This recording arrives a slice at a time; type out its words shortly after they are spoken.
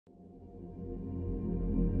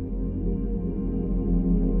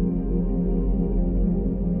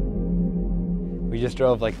just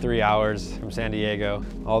drove like 3 hours from San Diego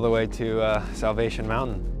all the way to Salvation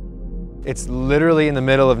Mountain. It's literally in the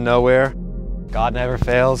middle of nowhere. God never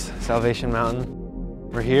fails, Salvation Mountain.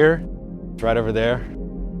 We're here, it's right over there.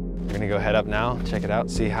 We're gonna go head up now, check it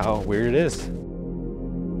out, see how weird it is.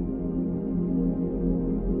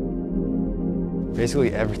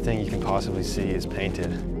 Basically everything you can possibly see is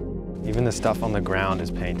painted. Even the stuff on the ground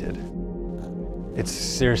is painted. It's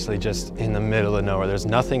seriously just in the middle of nowhere. There's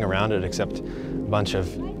nothing around it except a bunch of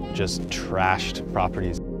just trashed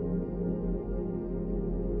properties.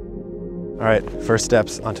 All right, first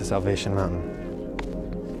steps onto Salvation Mountain.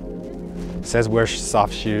 It says wear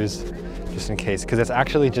soft shoes, just in case, because it's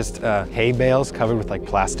actually just hay bales covered with like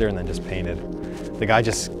plaster and then just painted. The guy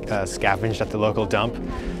just scavenged at the local dump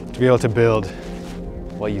to be able to build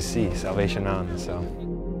what you see, Salvation Mountain, so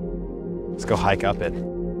let's go hike up it.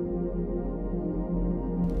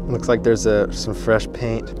 Looks like there's some fresh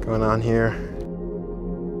paint going on here.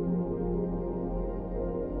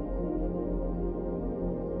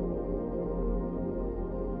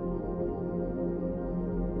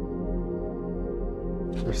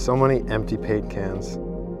 There's so many empty paint cans.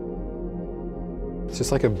 It's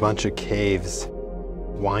just like a bunch of caves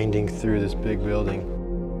winding through this big building.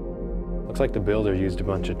 Looks like the builder used a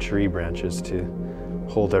bunch of tree branches to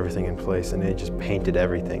hold everything in place, and they just painted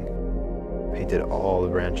everything. Painted all the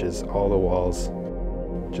branches, all the walls,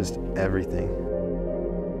 just everything.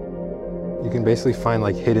 You can basically find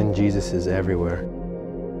like hidden Jesuses everywhere.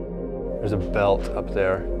 There's a belt up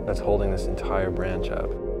there that's holding this entire branch up.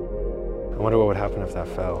 I wonder what would happen if that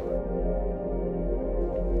fell.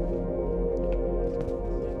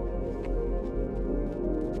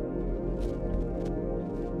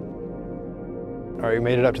 All right, we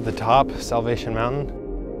made it up to the top, Salvation Mountain.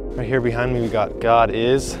 Right here behind me, we got God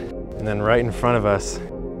Is, and then right in front of us,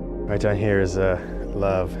 right down here is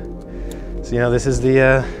Love. So, you know, this is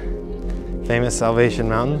the famous Salvation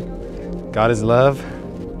Mountain. God is love.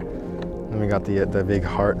 And we got the big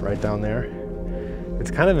heart right down there. It's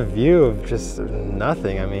kind of a view of just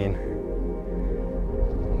nothing. I mean,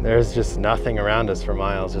 there's just nothing around us for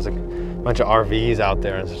miles. There's a bunch of RVs out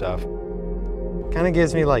there and stuff. Kind of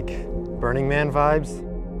gives me like Burning Man vibes,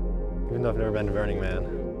 even though I've never been to Burning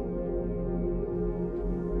Man.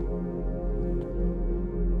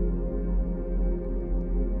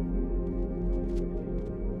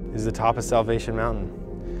 This is the top of Salvation Mountain.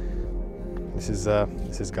 This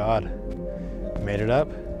is God. We made it up.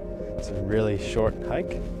 It's a really short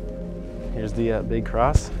hike. Here's the big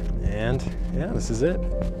cross, and yeah, this is it.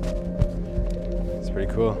 It's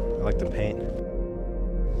pretty cool. I like the paint.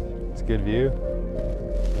 It's a good view.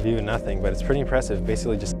 A view of nothing, but it's pretty impressive.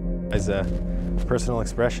 Basically just as a personal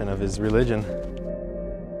expression of his religion.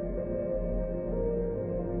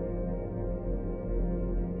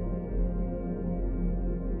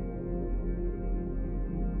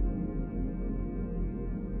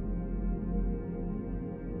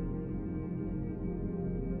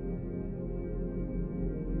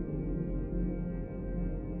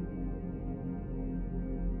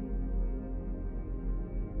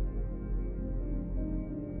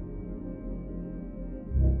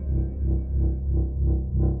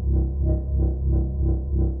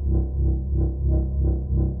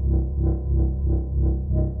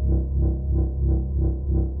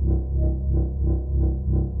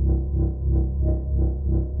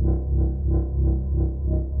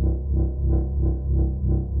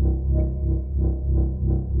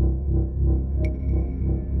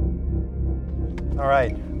 All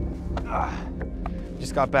right,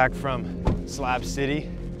 just got back from Slab City.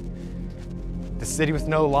 The city with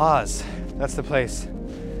no laws. That's the place.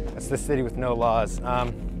 That's the city with no laws.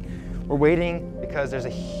 We're waiting because there's a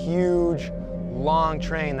huge, long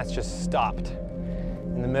train that's just stopped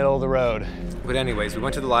in the middle of the road. But anyways, we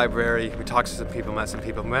went to the library, we talked to some people, met some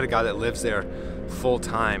people. We met a guy that lives there full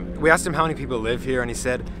time. We asked him how many people live here, and he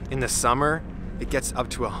said in the summer, it gets up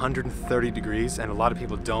to 130 degrees, and a lot of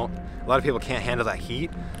people can't handle that heat.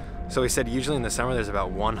 So he said usually in the summer there's about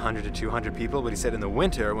 100 to 200 people, but he said in the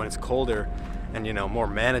winter when it's colder and, you know, more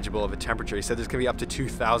manageable of a temperature, he said there's gonna be up to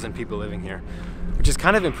 2,000 people living here, which is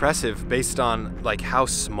kind of impressive based on like how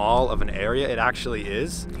small of an area it actually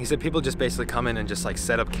is. He said people just basically come in and just like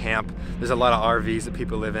set up camp. There's a lot of RVs that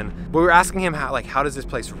people live in. But we were asking him how does this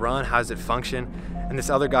place run? How does it function? And this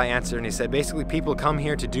other guy answered and he said basically people come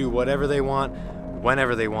here to do whatever they want,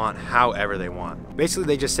 whenever they want, however they want. Basically,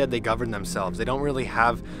 they just said they govern themselves. They don't really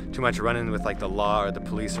have too much run-in with like the law or the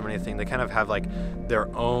police or anything. They kind of have like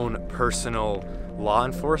their own personal law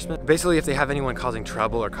enforcement. Basically, if they have anyone causing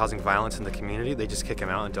trouble or causing violence in the community, they just kick them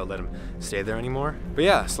out and don't let them stay there anymore. But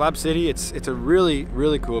yeah, Slab City, it's a really,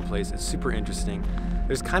 really cool place. It's super interesting.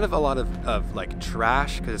 There's kind of a lot of like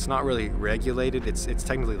trash because it's not really regulated. It's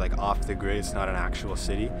technically like off the grid. It's not an actual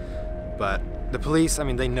city. But the police, I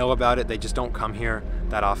mean, they know about it. They just don't come here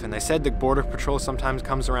that often. They said the border patrol sometimes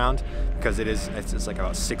comes around because it's like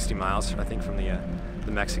about 60 miles, I think, from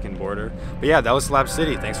the Mexican border. But yeah, that was Slab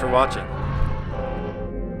City. Thanks for watching.